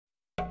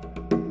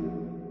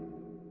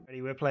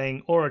we're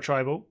playing Aura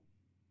Tribal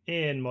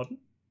in Modern,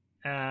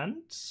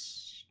 and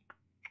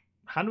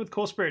hand with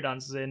Core Spirit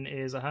Dancers in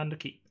is a hand to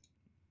keep.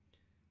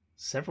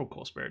 Several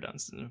Core Spirit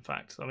Dancers, in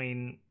fact. I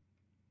mean,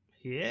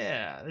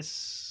 yeah,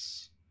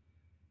 this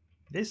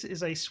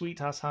is a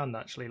sweet-ass hand,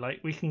 actually.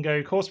 Like, we can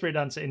go Core Spirit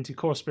Dancer into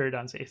Core Spirit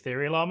Dancer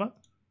Ethereal Armor,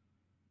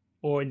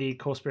 or indeed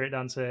Core Spirit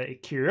Dancer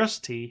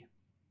Curiosity,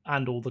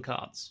 and all the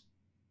cards.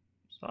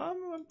 So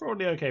I'm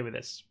probably okay with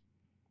this.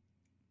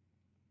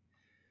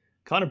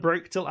 Kind of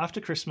broke till after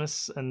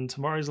Christmas, and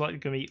tomorrow's likely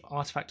going to be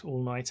Artifact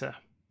All-Nighter.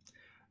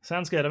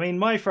 Sounds good. I mean,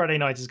 my Friday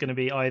night is going to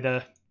be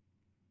either...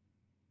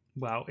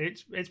 Well,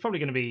 it's probably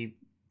going to be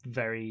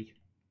very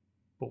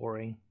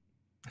boring.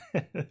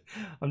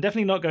 I'm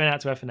definitely not going out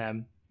to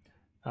F&M.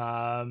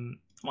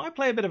 Might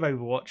play a bit of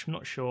Overwatch. I'm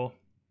not sure.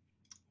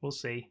 We'll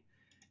see.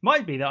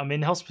 Might be that I'm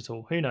in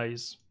hospital. Who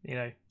knows? You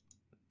know,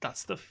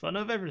 that's the fun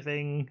of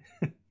everything.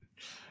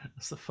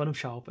 That's the fun of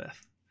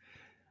childbirth.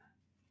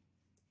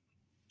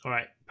 All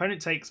right.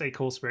 Opponent takes a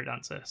Core Spirit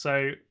Dancer.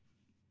 So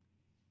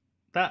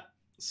that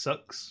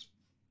sucks.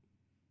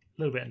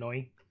 A little bit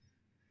annoying.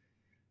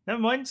 Never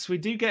mind. So we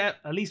do get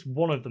at least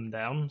one of them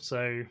down.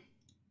 So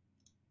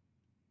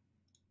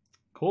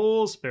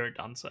Core Spirit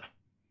Dancer.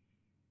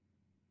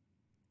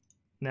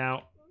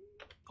 Now,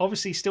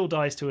 obviously still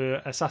dies to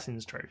an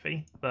Assassin's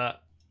Trophy,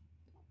 but,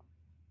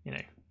 you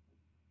know,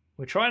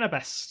 we're trying our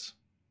best.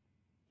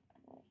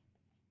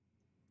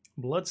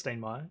 Bloodstain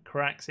Mire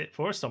cracks it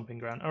for a Stomping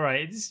Ground. All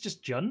right, it's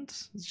just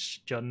Jund. It's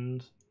just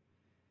Jund.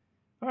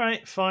 All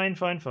right,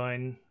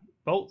 fine.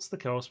 Bolts the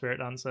Core Spirit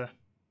Dancer.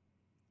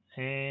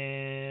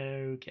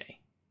 Okay.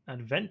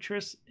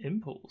 Adventurous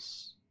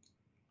Impulse.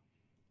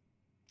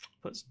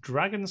 Puts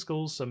Dragon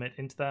Skull Summit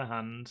into their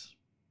hand.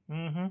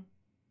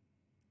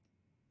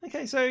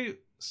 Okay, so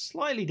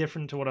slightly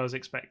different to what I was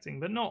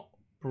expecting, but not,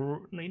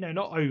 you know,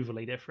 not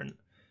overly different.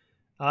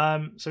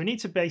 So we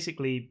need to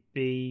basically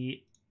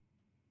be...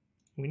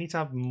 We need to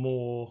have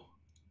more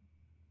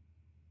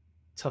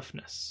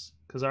toughness,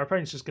 because our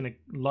opponent's just going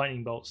to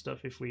lightning bolt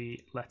stuff if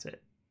we let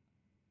it.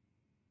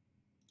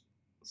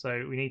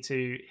 So we need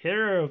to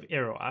Hero of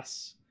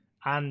Iroas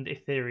and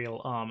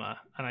Ethereal Armor,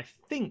 and I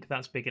think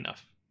that's big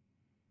enough.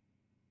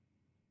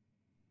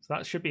 So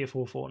that should be a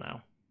 4/4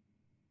 now.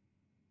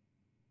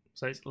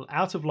 So it's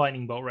out of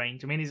lightning bolt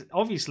range. I mean, it's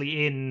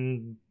obviously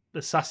in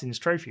Assassin's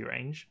Trophy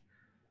range.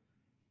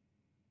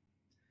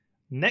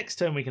 Next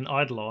turn we can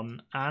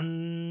Eidolon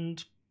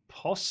and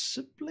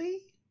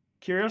possibly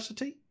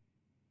Curiosity,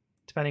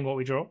 depending what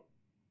we draw.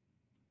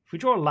 If we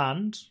draw a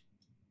land,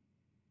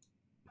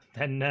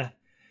 then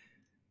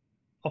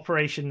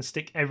Operation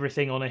Stick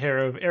Everything on a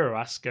Hero of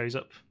Iroas goes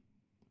up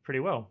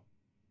pretty well.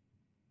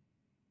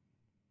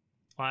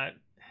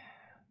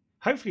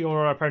 Hopefully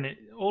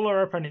all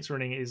our opponents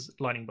running is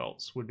lightning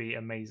bolts would be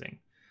amazing.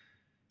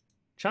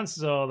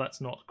 Chances are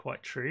that's not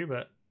quite true,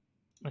 but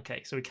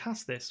okay, so we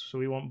cast this. So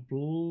we want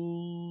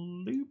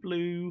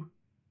blue,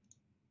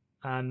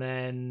 and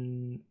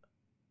then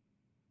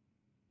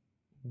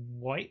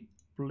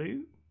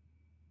white-blue,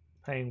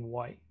 playing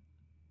white.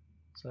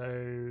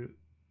 So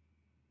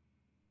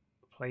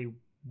play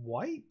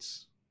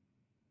white?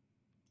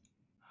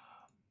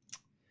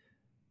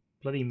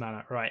 Bloody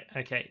mana. Right,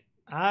 okay.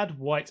 Add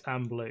white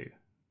and blue.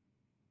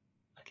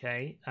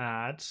 Okay,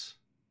 add.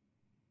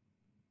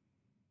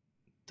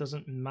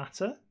 Doesn't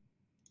matter.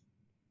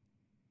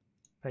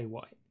 Pay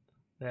white.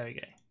 There we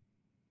go.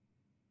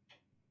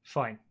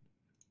 Fine.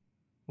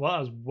 Well, that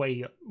was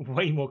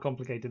way more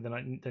complicated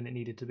than it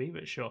needed to be,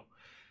 but sure.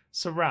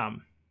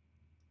 Saram.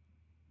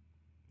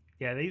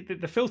 Yeah,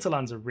 the filter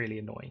lands are really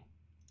annoying.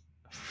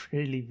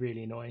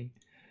 Really annoying.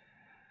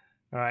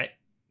 All right,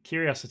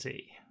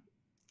 Curiosity.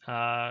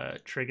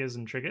 Triggers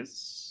and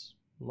triggers.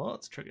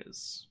 Lots of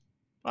triggers.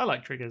 I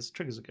like triggers.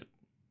 Triggers are good.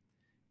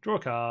 Draw a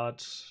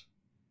card.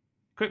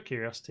 Equip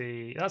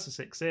Curiosity. That's a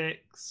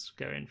 6/6.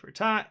 Go in for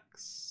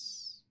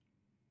attacks.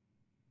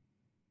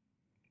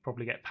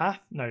 Probably get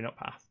Path. No, not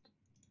Path.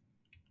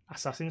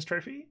 Assassin's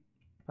Trophy,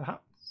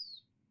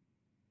 perhaps.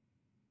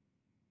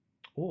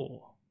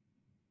 Or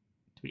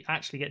do we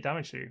actually get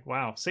damage through?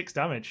 Wow, 6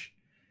 damage.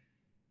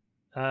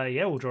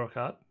 Yeah, we'll draw a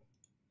card.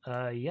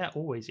 Yeah,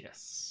 always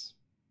yes.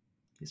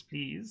 Yes,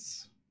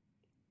 please.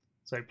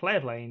 So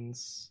player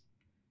planes.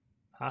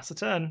 Pass a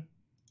turn.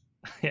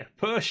 Yeah,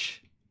 push.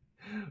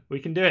 We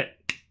can do it.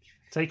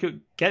 Take it.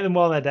 Get them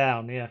while they're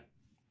down. Yeah.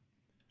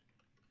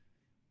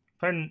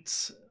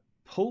 Opponent,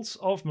 Pulse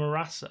of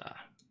Marasa.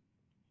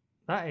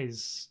 That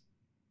is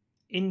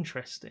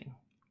interesting.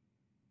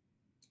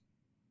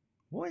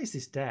 What is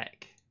this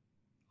deck?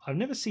 I've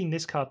never seen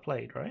this card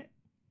played, right?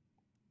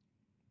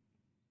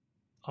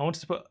 I wanted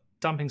to put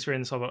Damping Sphere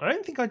in the sideboard. I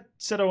don't think I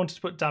said I wanted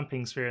to put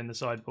Damping Sphere in the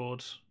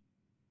sideboard.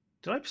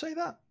 Did I say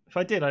that? If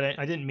I did,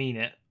 I didn't mean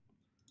it.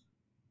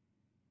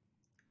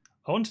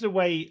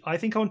 I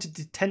think I wanted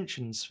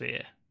Detention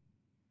Sphere.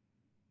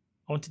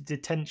 I wanted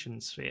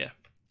Detention Sphere.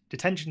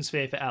 Detention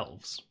Sphere for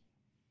elves.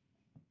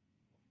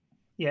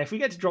 Yeah, if we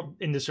get to drop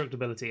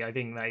Indestructibility, I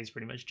think that is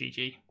pretty much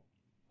GG.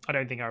 I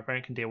don't think our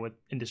opponent can deal with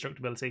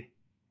Indestructibility.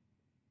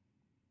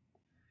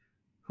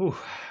 Ooh,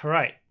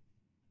 right.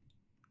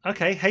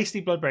 Okay,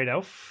 Hasty Bloodbraid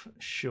Elf.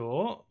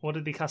 Sure. What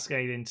did he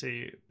cascade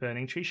into?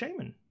 Burning Tree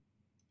Shaman.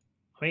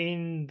 I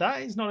mean,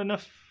 that is not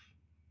enough.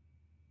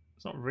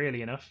 It's not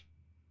really enough.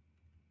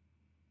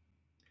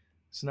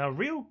 So now,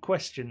 real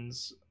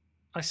questions.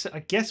 I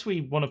guess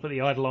we want to put the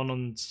Eidolon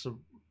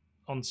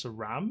on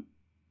Saram.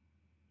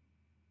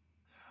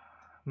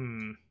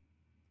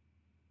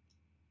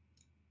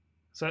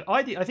 So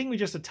I think we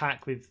just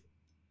attack with.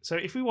 So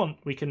if we want,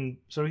 we can.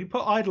 So if we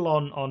put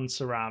Eidolon on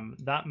Saram,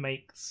 that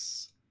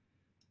makes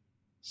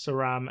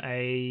Saram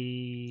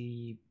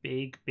a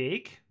big.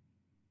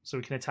 So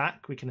we can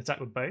attack. We can attack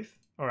with both.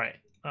 All right,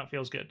 that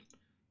feels good.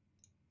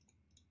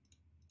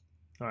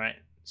 All right,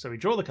 so we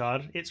draw the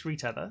card. It's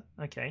Retether.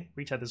 Okay,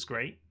 Retether's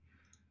great.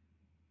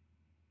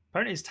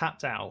 Opponent is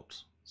tapped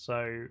out.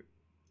 So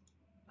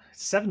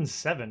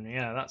 7/7.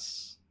 Yeah,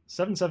 that's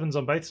 7/7s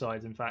on both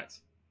sides, in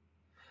fact.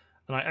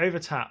 And I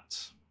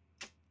overtapped.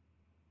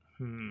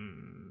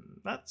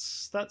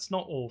 That's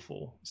not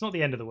awful. It's not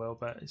the end of the world,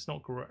 but it's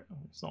not great.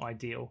 It's not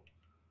ideal.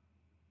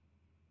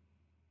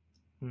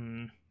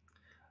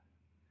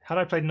 Had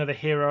I played another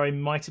hero, I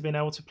might have been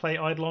able to play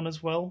Eidolon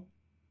as well.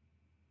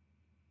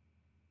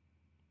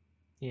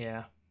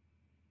 Yeah.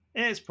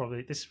 This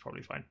is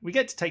probably fine. We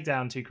get to take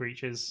down 2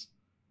 creatures.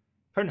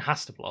 Opponent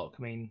has to block.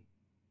 I mean,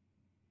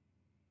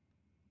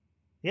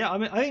 yeah.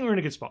 I think we're in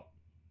a good spot.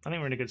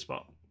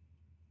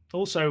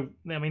 Also,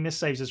 I mean, this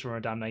saves us from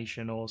a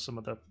damnation or some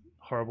other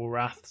horrible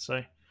wrath.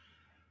 So,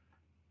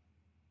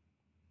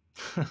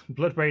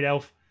 Bloodbraid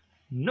Elf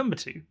number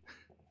 2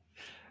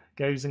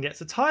 goes and gets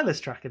a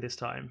tireless tracker this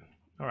time.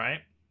 All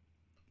right.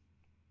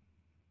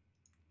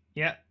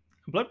 Yeah,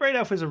 Bloodbraid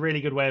Elf is a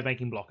really good way of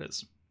making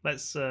blockers.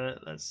 Let's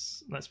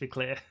be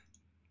clear.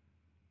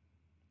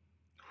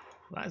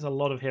 That is a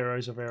lot of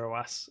heroes of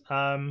Iroas.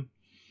 All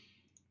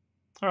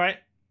right.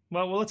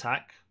 Well, we'll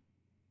attack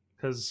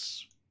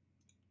because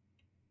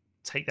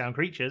take down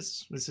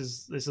creatures. This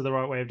is the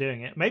right way of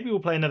doing it. Maybe we'll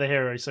play another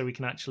hero so we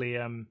can actually,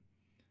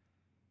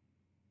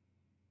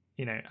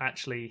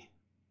 actually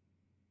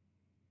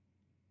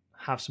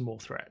have some more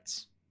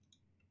threats.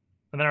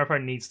 And then our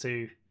opponent needs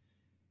to.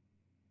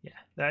 Yeah,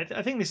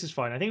 I think this is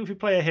fine. I think if we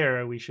play a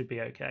hero, we should be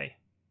okay.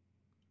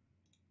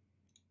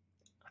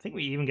 I think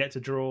we even get to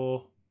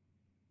draw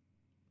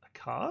a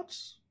card.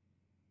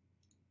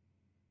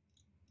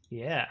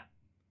 Yeah.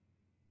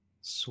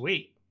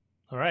 Sweet.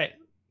 All right.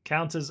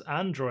 Counters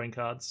and drawing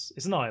cards.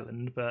 It's an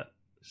island, but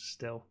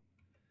still.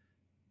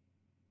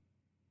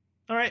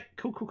 All right.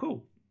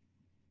 Cool.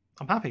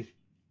 I'm happy.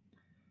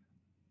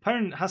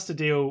 Opponent has to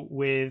deal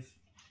with,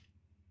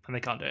 and they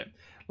can't do it.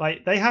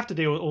 Like, they have to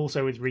deal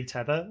also with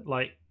Retether.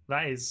 Like,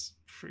 that is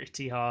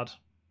pretty hard.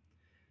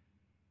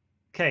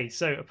 Okay,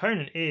 so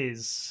opponent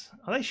is.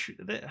 Are they?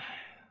 They're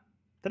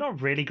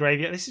not really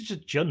graveyard. This is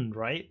just Jund,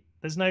 right?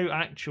 There's no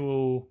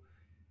actual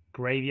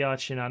graveyard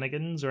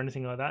shenanigans or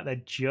anything like that. They're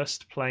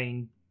just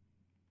playing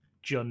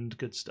Jund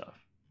good stuff.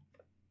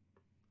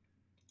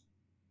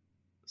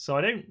 So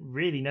I don't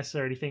really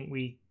necessarily think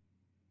we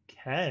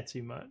care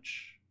too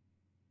much.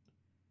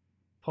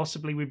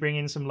 Possibly we bring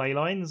in some ley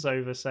lines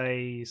over,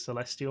 say,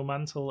 Celestial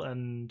Mantle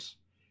and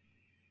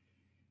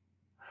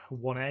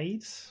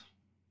 1/8.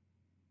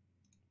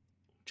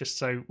 Just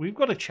so we've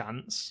got a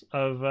chance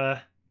of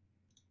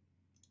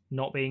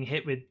not being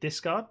hit with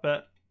discard,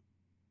 but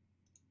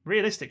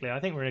realistically,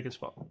 I think we're in a good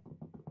spot.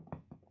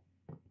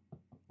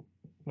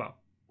 Well,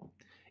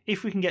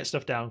 if we can get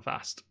stuff down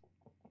fast.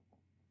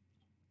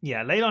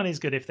 Yeah, Leyline is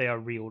good if they are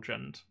real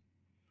Jund.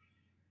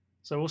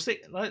 So we'll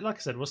stick, like I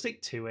said, we'll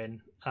stick 2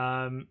 in.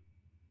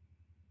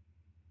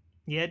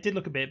 Yeah, it did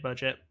look a bit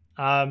budget.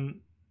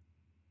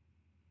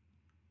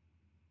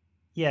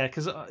 Yeah,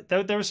 because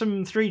there were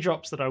some 3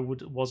 drops that I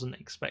wasn't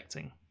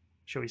expecting,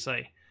 shall we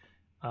say.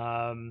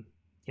 I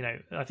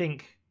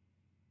think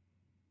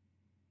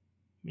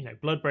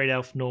Bloodbraid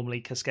Elf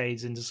normally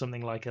cascades into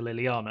something like a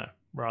Liliana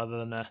rather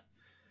than a,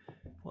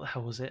 what the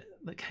hell was it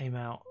that came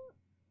out?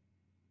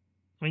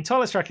 I mean,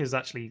 Tireless Tracker is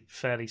actually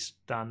fairly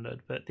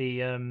standard, but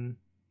the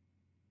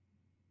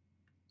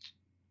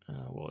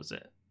what was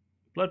it?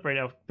 Bloodbraid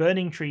Elf,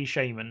 Burning Tree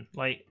Shaman.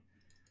 Like,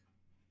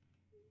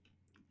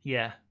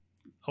 yeah,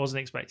 I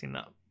wasn't expecting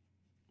that.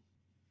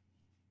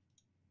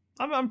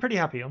 I'm pretty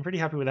happy. I'm pretty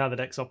happy with how the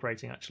deck's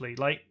operating, actually.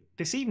 Like,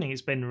 this evening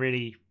it's been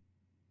really.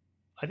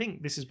 I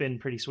think this has been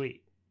pretty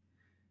sweet.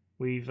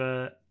 We've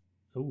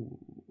ooh,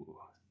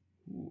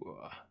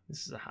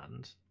 this is a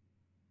hand.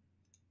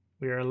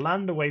 We are a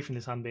land away from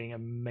this hand being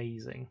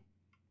amazing.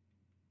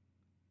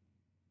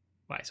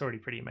 Well, it's already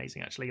pretty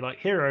amazing, actually. Like,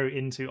 hero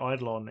into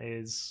Eidolon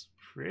is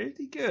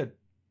pretty good.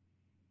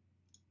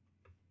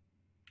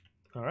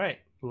 All right,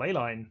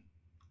 Leyline.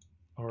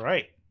 All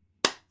right.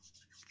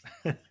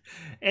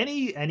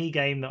 any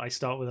game that I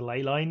start with a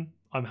Leyline,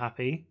 I'm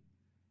happy.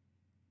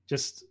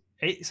 Just,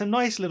 it's a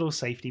nice little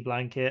safety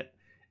blanket.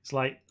 It's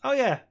like, oh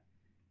yeah,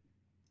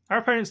 our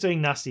opponent's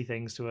doing nasty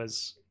things to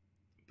us.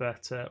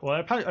 But,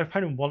 well, our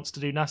opponent wants to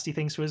do nasty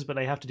things to us, but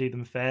they have to do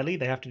them fairly.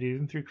 They have to do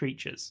them through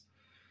creatures.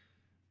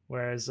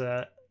 Whereas,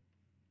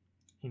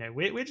 you know,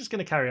 we're just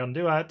going to carry on,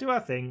 do our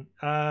thing.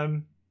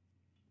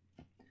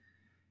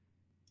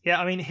 Yeah,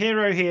 I mean,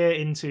 hero here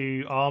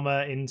into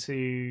armor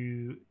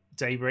into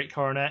Daybreak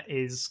Coronet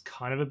is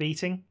kind of a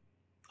beating.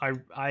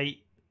 I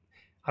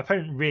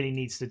opponent really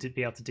needs to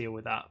be able to deal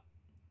with that.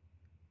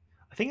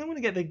 I think I'm going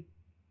to get the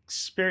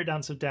Spirit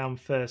Dancer down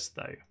first,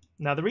 though.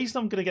 Now, the reason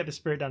I'm going to get the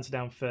Spirit Dancer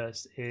down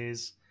first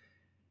is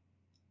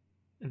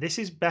this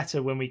is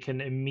better when we can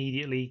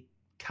immediately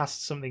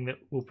cast something that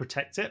will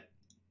protect it.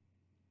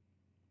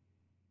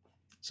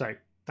 So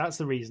that's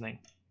the reasoning.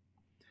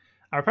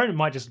 Our opponent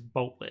might just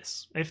bolt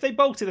this. If they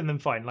bolt it, then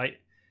fine. Like,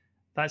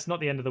 that's not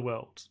the end of the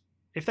world.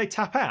 If they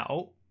tap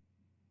out,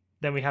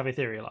 then we have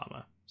Ethereal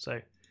Armor.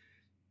 So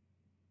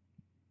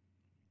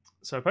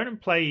opponent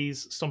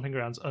plays Stomping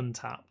Grounds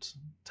untapped,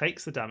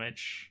 takes the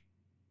damage,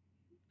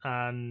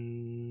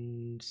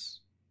 and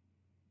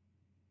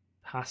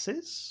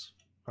passes.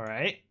 All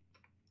right.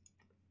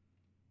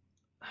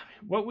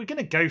 Well, we're going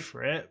to go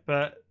for it,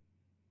 but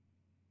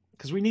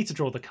because we need to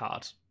draw the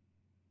card.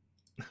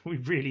 We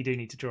really do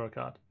need to draw a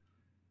card.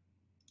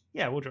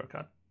 Yeah, we'll draw a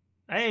card.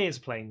 Hey, it's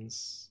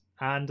Plains.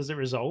 And does it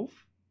resolve?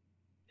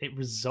 It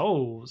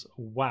resolves.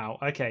 Wow.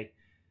 Okay.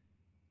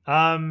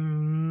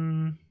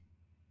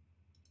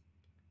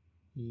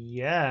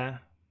 Yeah.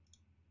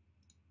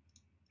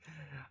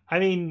 I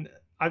mean,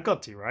 I've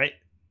got to, right?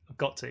 I've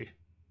got to.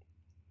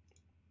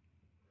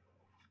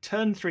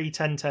 Turn 3,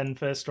 10/10,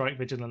 first strike,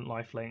 Vigilant,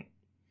 Lifelink.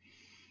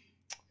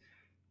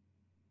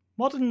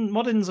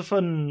 Modern's a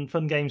fun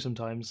game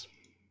sometimes.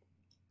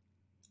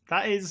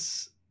 That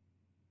is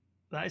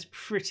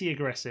pretty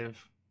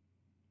aggressive.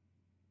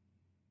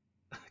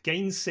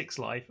 Gains 6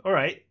 life. All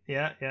right.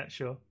 Yeah,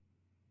 sure.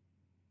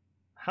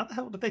 How the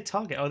hell did they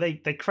target? Oh, they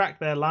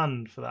cracked their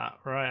land for that.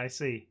 Right, I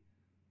see.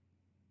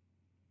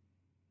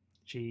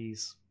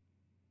 Jeez.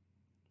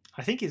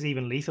 I think it's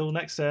even lethal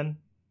next turn.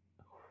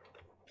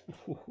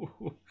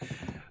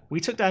 We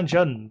took down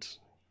JUND.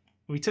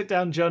 We took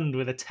down JUND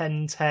with a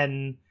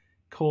 10/10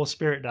 KOR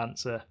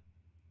Spiritdancer.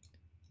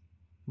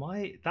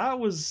 That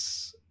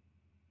was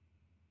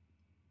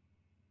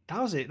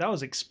it. That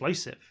was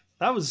explosive.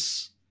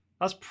 That's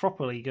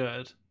properly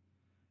good.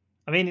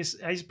 I mean,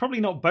 it's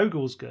probably not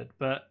Bogle's good,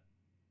 but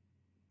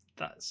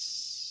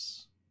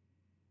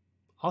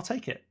I'll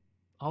take it.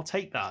 I'll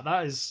take that.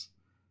 That is,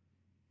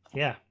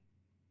 yeah,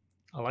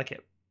 I like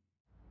it.